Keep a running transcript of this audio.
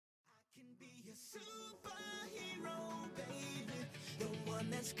superhero, baby. The one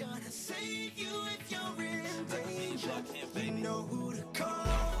that's gonna save you if you're in danger. You know who to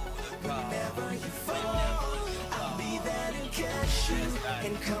call whenever you fall. I'll be there to catch you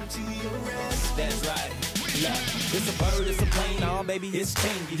and come to your rescue. That's right. It's a bird, it's a plane, oh baby, it's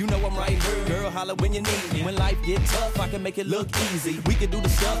tingy. You know I'm right here, girl, holla when you need me. When life get tough, I can make it look easy. We can do the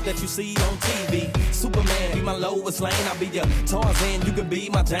stuff that you see on TV. Superman, be my Lois Lane, I'll be your Tarzan, you can be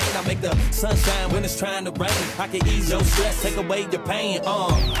my Jane. I make the sunshine when it's trying to rain. I can ease your stress, take away your pain,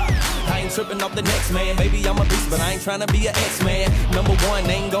 I ain't tripping off the next man, baby, I'm a beast, but I ain't trying to be an X-Man. Number one,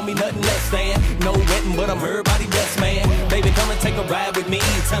 ain't gonna be nothing less than no wetting, but I'm her body best man. Baby, come and take a ride with me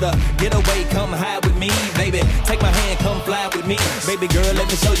to the getaway, come hide with me. Baby, take my hand, come fly with me. Baby girl, let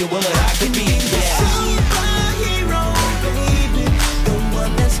me show you what I can be. Yeah. Superhero, baby, the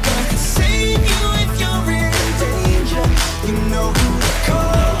one that's gonna save you if you're in danger. You know who to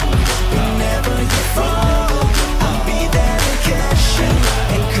call whenever you fall. I'll be there to catch you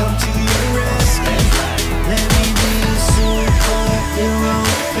and come to your rescue. Let me be a superhero,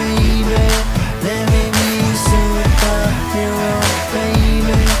 baby. Let me be a superhero,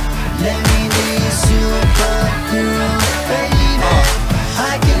 baby. Let me be a superhero, baby.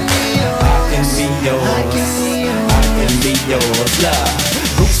 I can be yours. I can be yours. Love.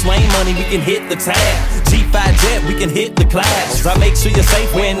 Bruce Wayne money, we can hit the tab. G5 jet, we can hit the clouds. I make sure you're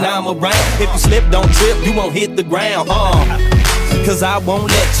safe when I'm around. If you slip, don't trip, you won't hit the ground. Cause I won't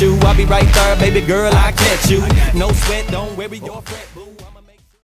let you. I'll be right there, baby girl, I'll catch you. No sweat, don't worry your fret.